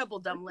a couple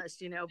dumb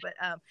lists, but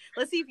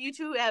let's see if you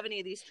two have any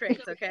of these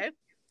traits, okay?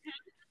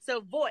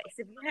 So voice.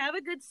 If you have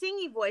a good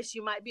singing voice,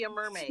 you might be a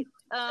mermaid.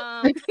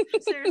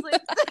 Seriously?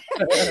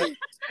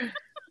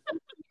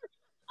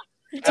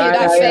 Dude,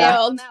 I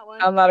failed.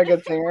 I'm not a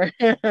good singer.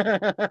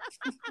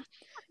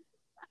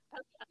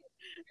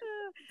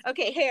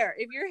 Okay, hair.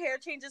 If your hair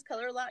changes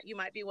color a lot, you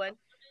might be one.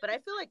 But I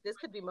feel like this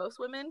could be most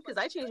women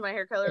because I change my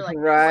hair color like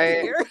right.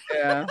 once a year.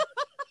 Yeah.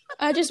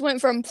 I just went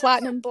from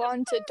platinum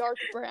blonde to dark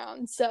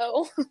brown,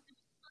 so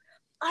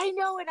I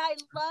know, and I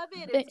love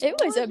it. It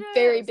was a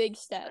very big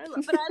step.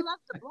 But I love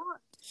the blonde.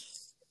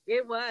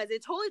 It was.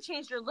 It totally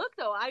changed your look,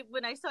 though.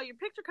 When I saw your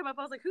picture come up,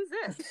 I was like, "Who's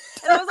this?"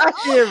 And I was like,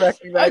 "Oh, I didn't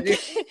recognize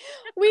you."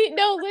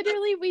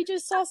 Literally, we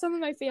just saw some of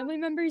my family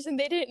members, and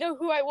they didn't know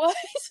who I was.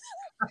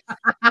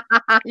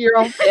 Your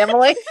own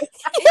family?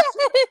 Yes.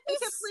 It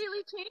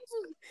completely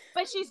changes.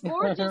 But she's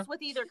gorgeous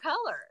with either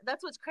color.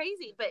 That's what's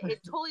crazy. But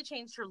it totally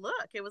changed her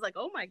look. It was like,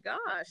 oh my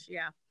gosh,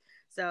 yeah.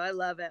 So I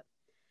love it.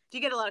 Do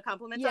you get a lot of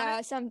compliments? Yeah,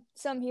 on it?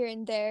 some here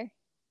and there.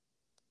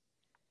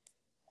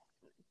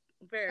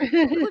 Very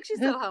cool. Look, she's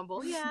so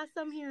humble. Yeah,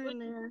 some here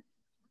and there.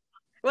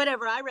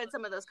 Whatever. I read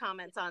some of those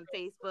comments on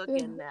Facebook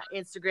and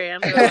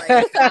Instagram.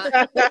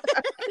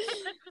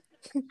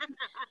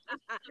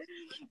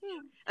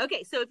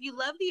 Okay, so if you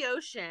love the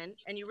ocean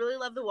and you really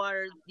love the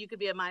water, you could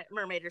be a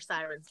mermaid or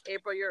siren.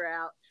 April, you're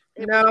out.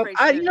 No,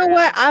 you know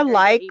what? I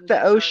like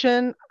the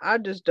ocean. I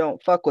just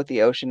don't fuck with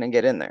the ocean and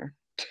get in there.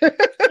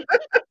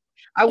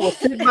 I will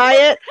sit by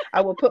it.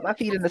 I will put my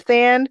feet in the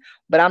sand,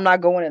 but I'm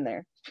not going in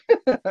there.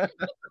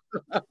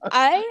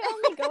 I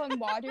only go in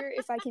water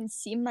if I can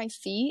see my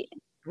feet.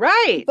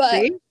 Right. But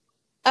see?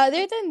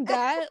 Other than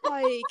that,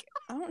 like,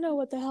 I don't know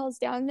what the hell's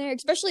down there,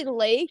 especially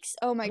lakes.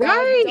 Oh my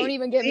God, don't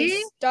even get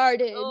me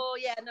started. Oh,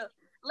 yeah, no.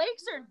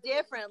 Lakes are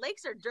different.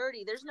 Lakes are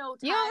dirty. There's no time.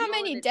 You know how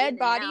many dead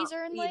bodies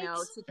are in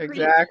lakes?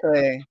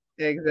 Exactly.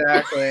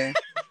 Exactly.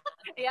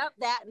 Yep,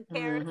 that and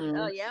Paris. Mm-hmm.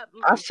 Oh, yep.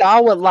 I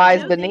saw what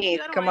lies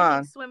beneath. Come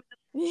on.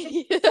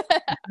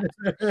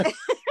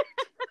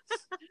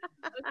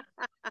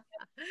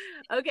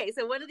 Okay,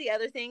 so one of the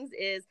other things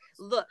is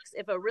looks.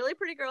 If a really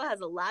pretty girl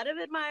has a lot of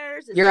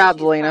admirers, You're out,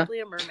 she's Zelina. probably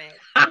a mermaid.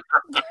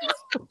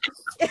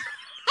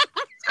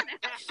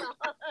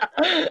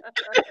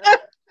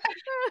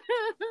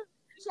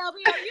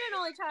 Shelby, are you an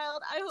only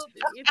child? I hope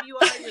if you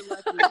are, you're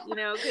lucky,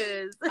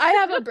 because I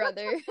have a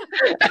brother.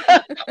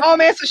 Oh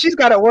man, so she's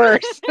got it worse.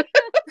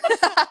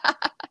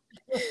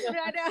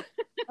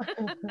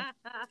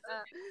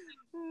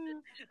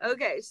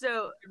 Okay,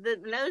 so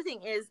another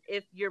thing is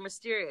if you're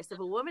mysterious. If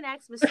a woman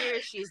acts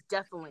mysterious, she's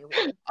definitely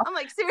one. I'm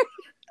like, seriously?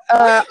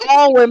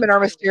 All women are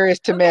mysterious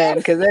to men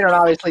because they don't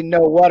obviously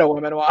know what a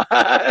woman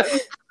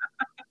wants.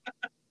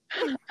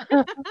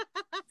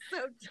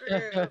 So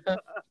true.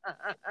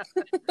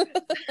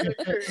 So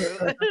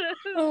true.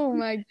 Oh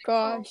my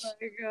gosh. Oh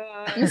my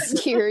God.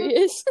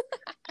 Mysterious.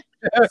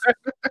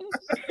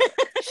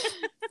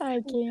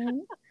 I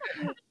can't.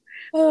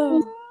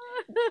 Oh.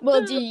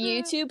 Well, do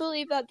you two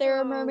believe that there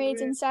are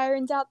mermaids and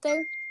sirens out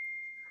there?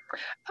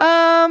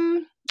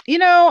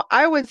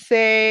 I would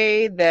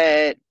say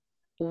that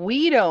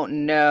we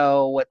don't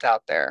know what's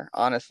out there,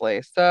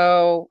 honestly.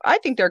 So I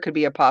think there could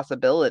be a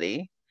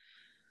possibility.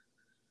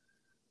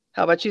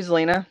 How about you,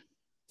 Zelina?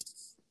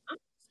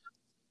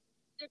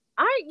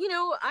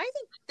 I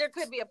think there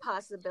could be a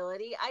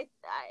possibility.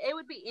 It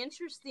would be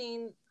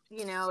interesting,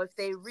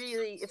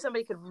 if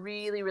somebody could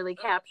really, really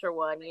capture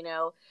one,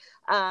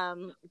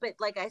 but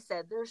like I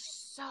said, there's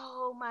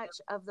so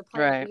much of the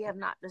planet we have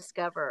not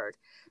discovered.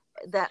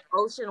 That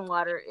ocean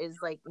water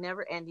is like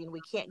never ending.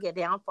 We can't get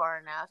down far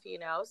enough,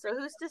 so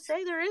who's to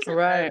say there isn't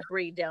a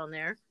breed down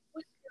there?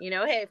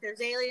 Hey, if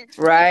there's aliens,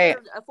 right,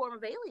 a form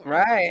of alien,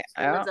 right?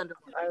 Lives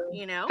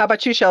underwater, How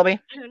about you, Shelby?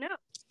 Who knows?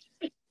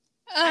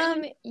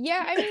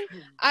 Yeah, I mean,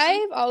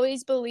 I've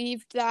always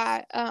believed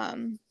that,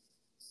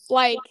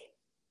 like,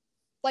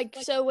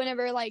 so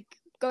whenever, like,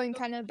 going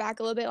kind of back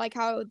a little bit, like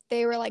how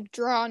they were, like,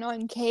 drawn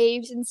on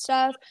caves and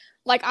stuff,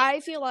 like, I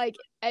feel like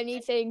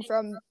anything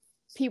from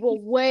people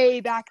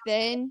way back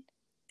then,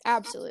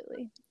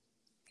 absolutely.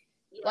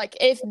 Like,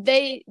 if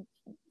they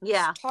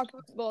talked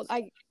about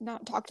it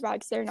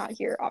because they're not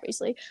here,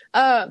 obviously.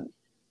 Or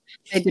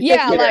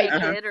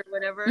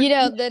whatever.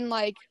 Then,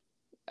 like,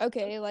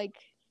 okay, like,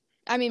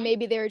 I mean,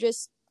 maybe they were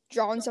just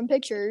drawing some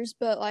pictures,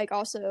 but, like,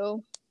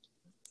 also,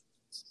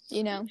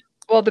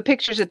 Well, the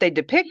pictures that they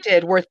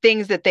depicted were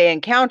things that they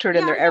encountered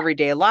in their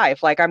everyday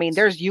life. Like, I mean,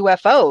 there's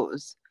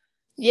UFOs.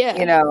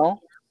 Yeah.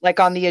 Like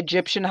on the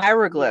Egyptian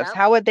hieroglyphs. Yep.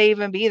 How would they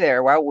even be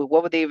there? What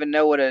would they even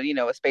know what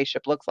a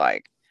spaceship looks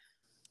like?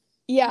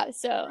 Yeah,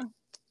 so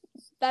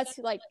that's,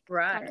 like,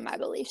 right. kind of my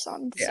beliefs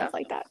on stuff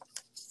like that.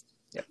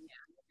 Yep.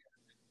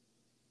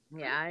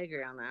 Yeah, I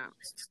agree on that.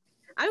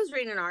 I was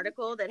reading an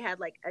article that had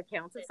like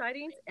accounts of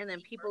sightings and then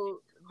people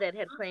that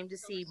had claimed to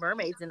see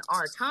mermaids in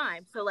our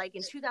time. So like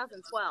in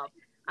 2012,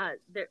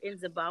 there in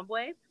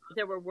Zimbabwe,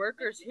 there were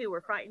workers who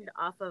were frightened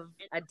off of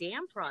a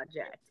dam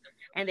project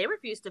and they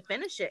refused to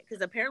finish it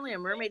because apparently a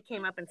mermaid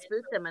came up and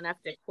spooked them enough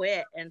to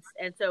quit. And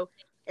so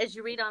as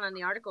you read on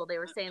the article, they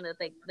were saying that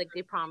they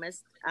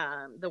promised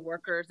the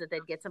workers that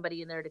they'd get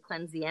somebody in there to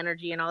cleanse the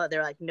energy and all that.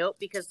 They're like, nope,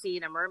 because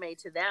seeing a mermaid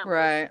to them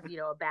was,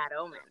 a bad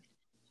omen.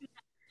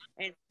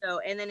 And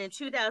then in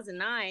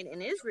 2009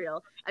 in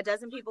Israel, a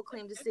dozen people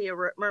claimed to see a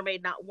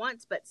mermaid not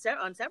once, but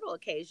on several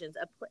occasions.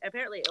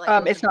 Apparently,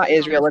 like it's not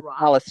Israel, it's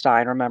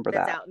Palestine. Remember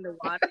that. Out in the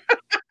water.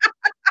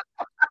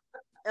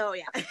 Oh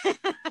yeah.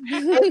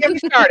 Don't get me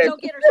started.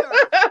 Don't get her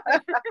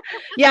started.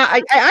 Yeah,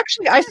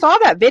 I saw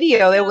that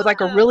video. It was like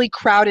a really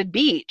crowded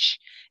beach,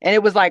 and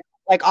it was like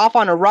off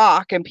on a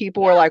rock, and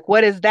people were like,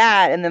 "What is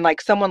that?" And then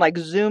like someone like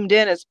zoomed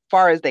in as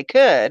far as they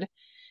could,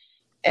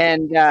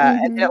 and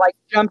and it like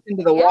jumped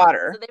into the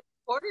water. So they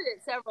recorded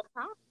it several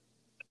times.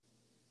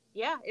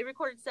 Yeah,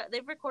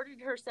 they've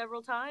recorded her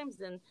several times,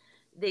 and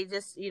they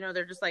just,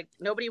 they're just like,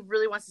 nobody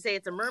really wants to say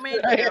it's a mermaid,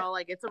 but they're all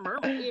like, it's a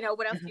mermaid.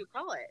 What else do you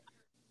call it?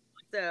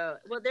 So,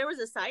 well, there was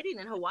a sighting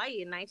in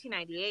Hawaii in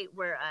 1998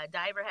 where a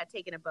diver had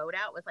taken a boat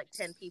out with like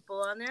 10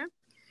 people on there.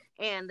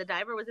 And the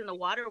diver was in the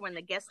water when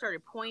the guest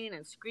started pointing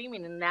and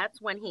screaming. And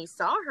that's when he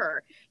saw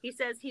her. He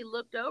says he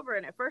looked over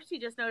and at first he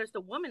just noticed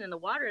a woman in the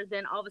water.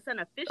 Then all of a sudden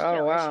a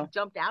fishtail and she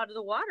jumped out of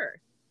the water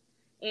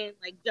and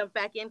like jumped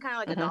back in kind of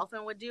like a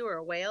dolphin would do or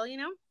a whale,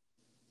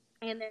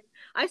 And then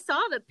I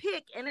saw the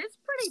pic and it's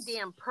pretty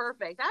damn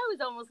perfect. I was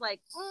almost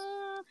like,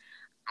 I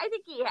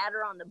think he had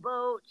her on the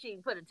boat. She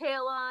put a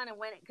tail on and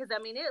went, because I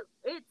mean,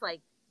 it's like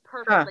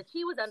perfect. Like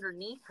he was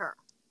underneath her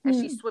and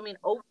she's swimming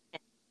over him.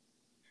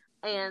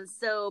 And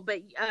so,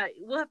 but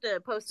we'll have to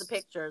post the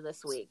picture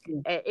this week.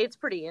 It's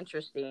pretty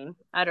interesting.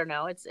 I don't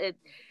know. It'd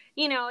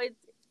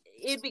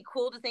be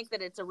cool to think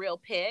that it's a real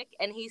pic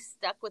and he's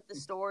stuck with the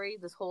story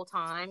this whole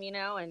time,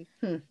 and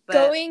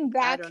going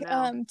back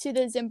to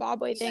the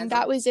Zimbabwe thing,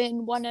 that was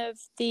in one of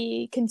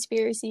the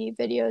conspiracy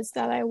videos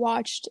that I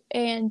watched,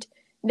 and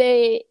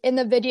in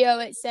the video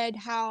it said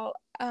how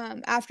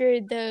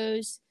after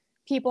those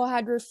people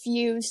had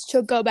refused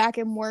to go back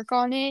and work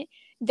on it,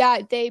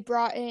 that they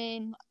brought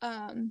in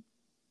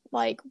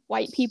like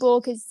white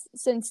people, because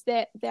since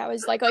that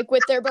was like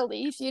with their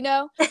beliefs, you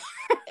know,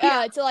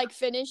 to like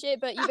finish it,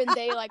 but even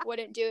they like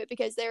wouldn't do it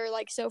because they were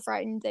like so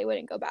frightened they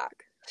wouldn't go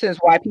back. Since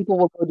white people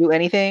will go do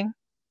anything?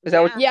 Is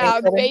that what you're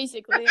Yeah, saying?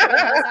 basically.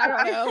 I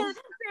don't know.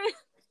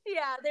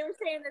 Yeah, they were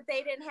saying that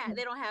they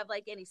don't have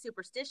like any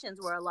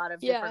superstitions where a lot of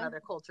different other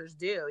cultures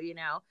do, you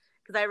know,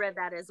 because I read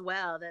that as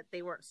well, that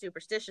they weren't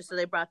superstitious, so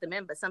they brought them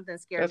in, but something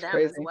scared them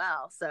as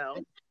well.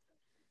 So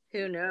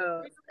who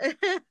knows?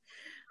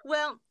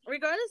 Well,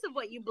 regardless of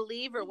what you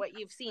believe or what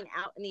you've seen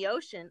out in the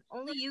ocean,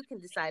 only you can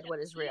decide what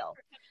is real.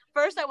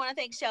 First, I want to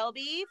thank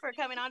Shelby for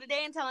coming on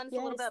today and telling us a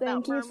little bit about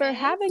mermaids. Thank you for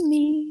having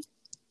me.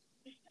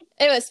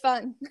 It was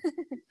fun.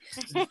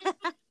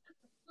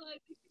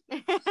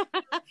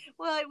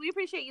 Well, we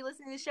appreciate you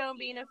listening to the show and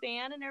being a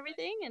fan and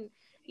everything, and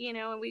you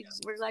know, and we're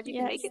glad you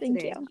can make it thank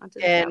today. you.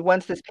 And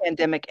once this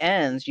pandemic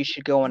ends, you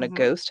should go on a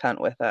ghost hunt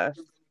with us.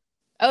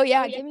 Oh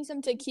yeah, give me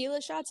some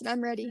tequila shots and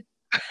I'm ready.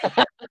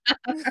 Why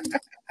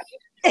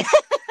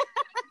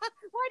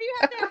do you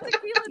have to have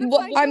tequila?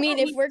 Well, I mean,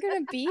 if we're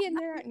gonna be in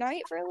there at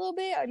night for a little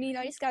bit, I mean,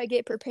 I just gotta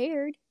get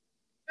prepared.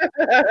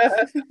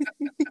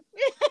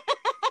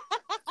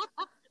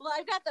 Well,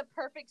 I've got the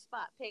perfect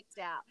spot picked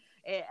out,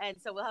 and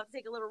so we'll have to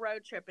take a little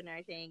road trip and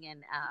everything,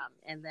 and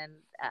then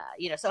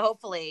you know, so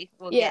hopefully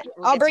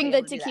I'll bring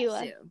the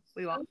tequila.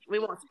 We won't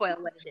spoil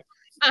what it is.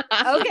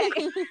 Okay,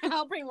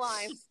 I'll bring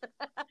limes.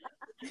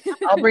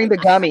 I'll bring the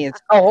gummies.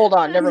 Oh, hold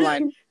on, never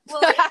mind.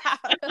 Well,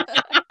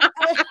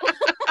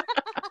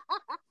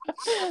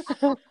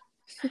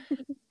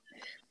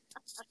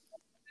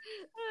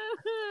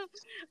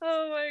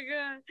 oh my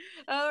god!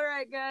 All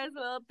right, guys.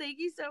 Well, thank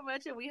you so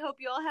much, and we hope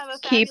you all have a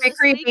fabulous Keep it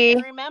creepy. week.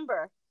 And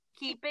remember,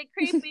 keep it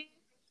creepy.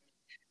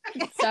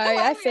 Sorry,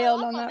 I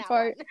failed on that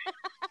part.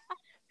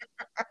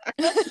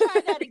 Let's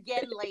try that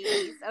again,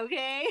 ladies.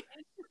 Okay.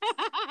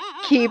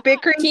 Keep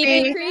it creepy.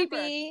 Keep it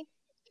creepy.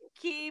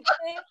 Keep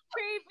it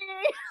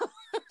creepy.